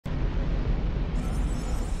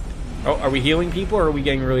Oh, are we healing people or are we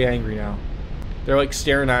getting really angry now? They're like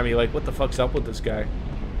staring at me like, what the fuck's up with this guy?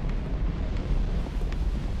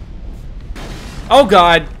 Oh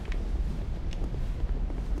god!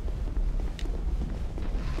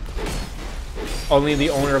 Only the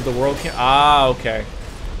owner of the world can. Ah, okay.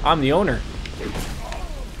 I'm the owner.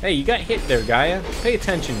 Hey, you got hit there, Gaia. Pay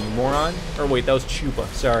attention, you moron. Or wait, that was Chupa.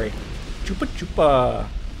 Sorry. Chupa Chupa.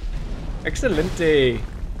 Excelente.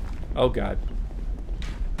 Oh god.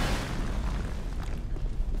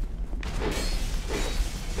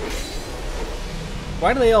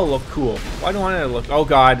 Why do they all look cool? Why do I want to look? Oh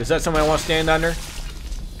god, is that something I want to stand under?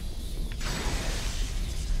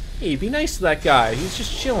 Hey, be nice to that guy. He's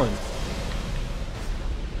just chilling.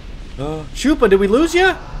 Chupa, did we lose you?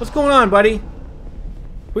 What's going on, buddy?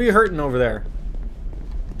 Who are you hurting over there?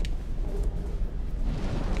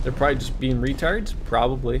 They're probably just being retards?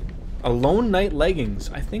 Probably. Alone Night leggings.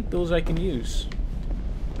 I think those I can use.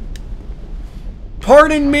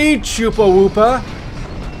 Pardon me, Chupa Woopa.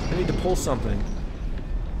 I need to pull something.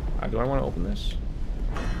 Do I want to open this?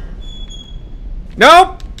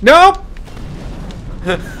 Nope! Nope!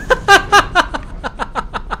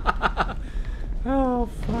 Oh,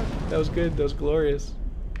 fuck. That was good. That was glorious.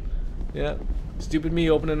 Yeah. Stupid me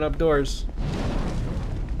opening up doors.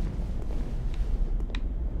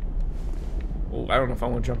 Oh, I don't know if I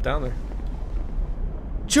want to jump down there.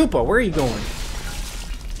 Chupa, where are you going?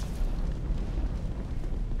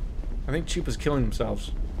 I think Chupa's killing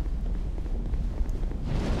themselves.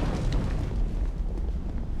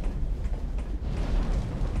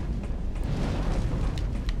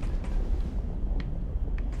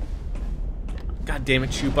 God damn it,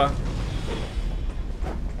 Chupa.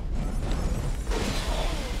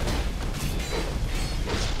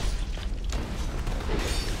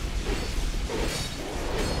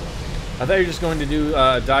 I thought you were just going to do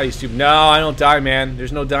die, you stupid. No, I don't die, man.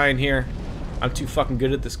 There's no dying here. I'm too fucking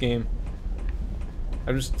good at this game.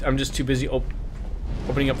 I'm just too busy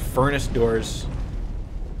opening up furnace doors.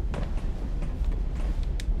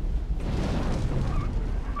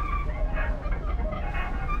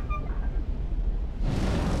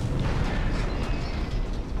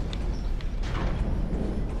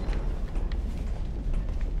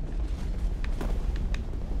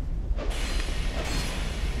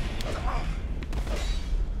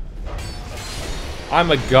 I'm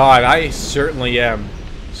a god. I certainly am.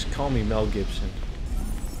 Just call me Mel Gibson.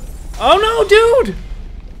 Oh no, dude!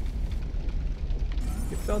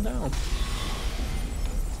 You fell down.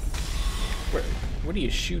 What are you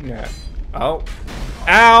shooting at? Oh.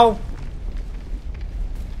 Ow!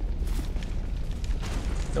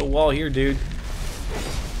 No wall here, dude.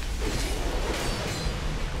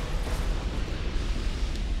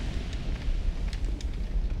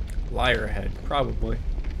 Liar ahead, probably.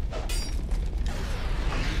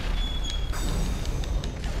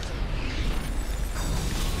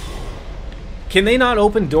 Can they not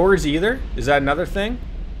open doors either? Is that another thing?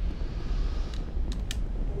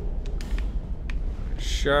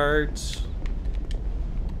 Shards.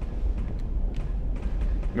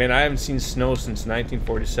 Man, I haven't seen snow since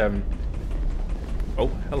 1947. Oh,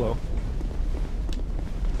 hello.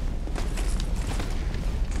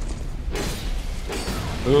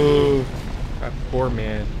 Ooh, that poor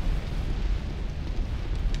man.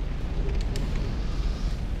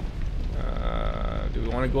 Do we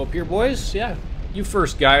want to go up here, boys? Yeah. You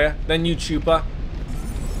first, Gaia. Then you, Chupa.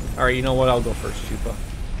 Alright, you know what? I'll go first, Chupa.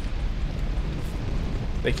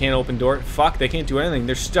 They can't open door. Fuck, they can't do anything.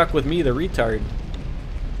 They're stuck with me, the retard.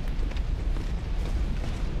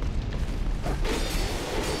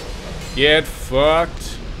 Get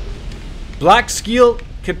fucked. Black Steel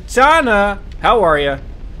Katana! How are ya?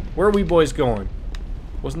 Where are we boys going?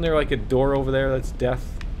 Wasn't there like a door over there that's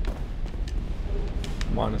death?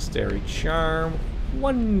 Monastery Charm.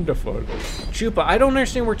 Wonderful. Chupa, I don't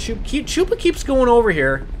understand where Chupa keeps going over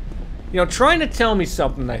here. You know, trying to tell me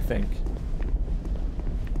something, I think.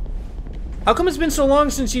 How come it's been so long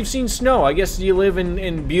since you've seen snow? I guess you live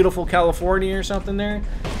in beautiful California or something there?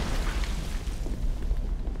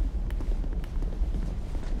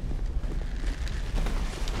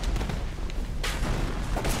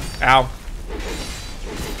 Ow.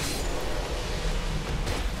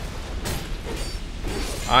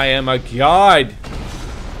 I am a god.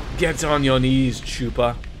 Get on your knees,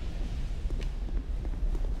 Chupa.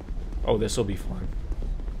 Oh, this will be fun.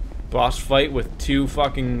 Boss fight with 2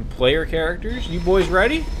 fucking player characters. You boys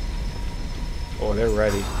ready? Oh, they're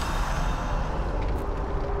ready.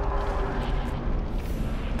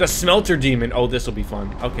 The Smelter Demon. Oh, this will be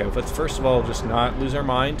fun. Okay, let's first of all just not lose our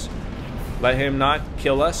minds. Let him not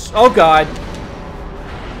kill us. Oh, God.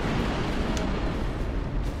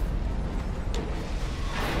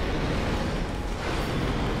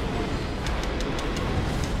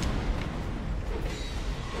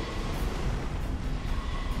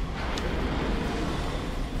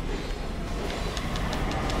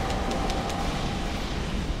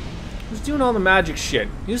 Who's doing all the magic shit?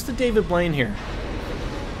 Who's the David Blaine here?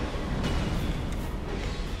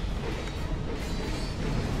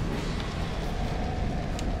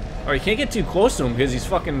 Oh, you can't get too close to him because he's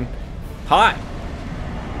fucking hot.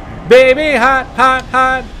 Baby, hot, hot,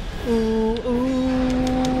 hot. Ooh,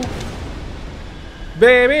 ooh.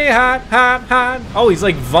 Baby, hot, hot, hot. Oh, he's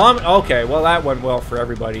like vomit. Okay, well, that went well for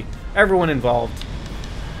everybody. Everyone involved.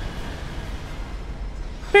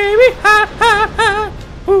 Baby, hot, hot, hot.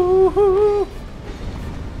 Ooh, ooh.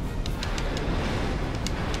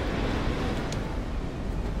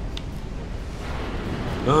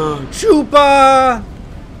 Chupa!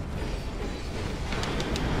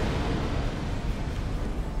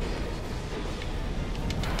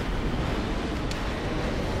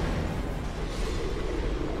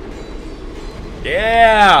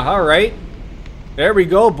 Yeah, all right. There we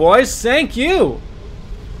go, boys. Thank you.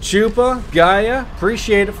 Chupa, Gaia,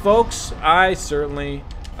 appreciate it, folks. I certainly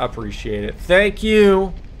appreciate it. Thank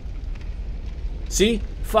you. See?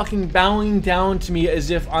 Fucking bowing down to me as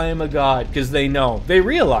if I am a god, because they know. They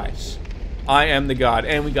realize I am the god.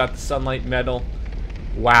 And we got the sunlight medal.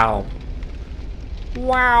 Wow.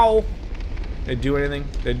 Wow. Did I do anything?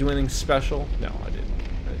 Did I do anything special? No, I didn't.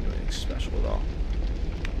 I didn't do anything special at all.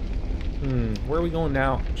 Where are we going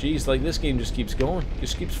now? Jeez, like this game just keeps going.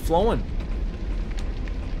 Just keeps flowing.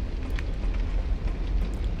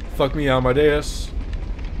 Fuck me, Amadeus.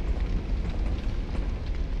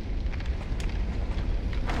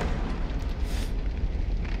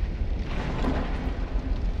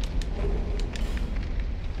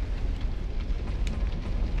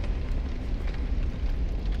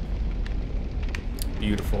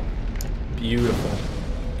 Beautiful. Beautiful.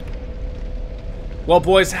 Well,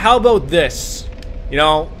 boys, how about this? You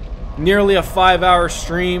know, nearly a 5-hour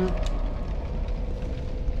stream.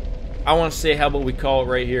 I want to say, how about we call it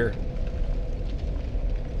right here?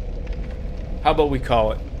 How about we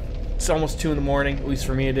call it? It's almost 2 in the morning, at least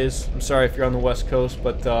for me it is. I'm sorry if you're on the West Coast,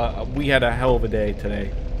 but we had a hell of a day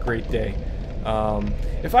today. Great day.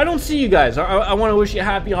 If I don't see you guys, I want to wish you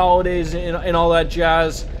happy holidays and all that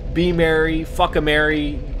jazz. Be merry, fuck a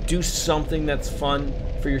merry, do something that's fun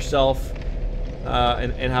for yourself,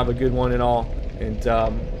 and have a good one and all. And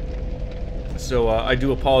so I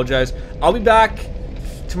do apologize. I'll be back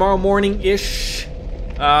tomorrow morning-ish.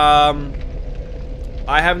 I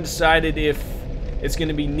haven't decided if it's going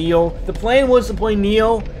to be Neo. The plan was to play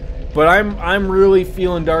Neo, but I'm really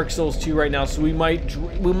feeling Dark Souls 2 right now, so we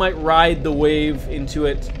might ride the wave into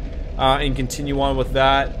it and continue on with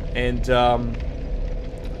that. And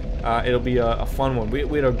it'll be a fun one.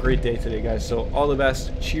 We had a great day today, guys, so all the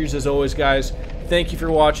best. Cheers as always, guys. Thank you for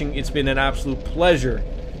watching. It's been an absolute pleasure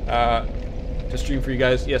to stream for you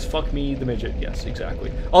guys. Yes, fuck me, the midget. Yes, exactly.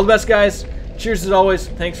 All the best, guys. Cheers as always.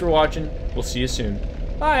 Thanks for watching. We'll see you soon.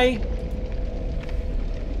 Bye.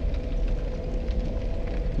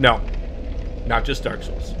 No, not just Dark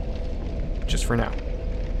Souls. Just for now.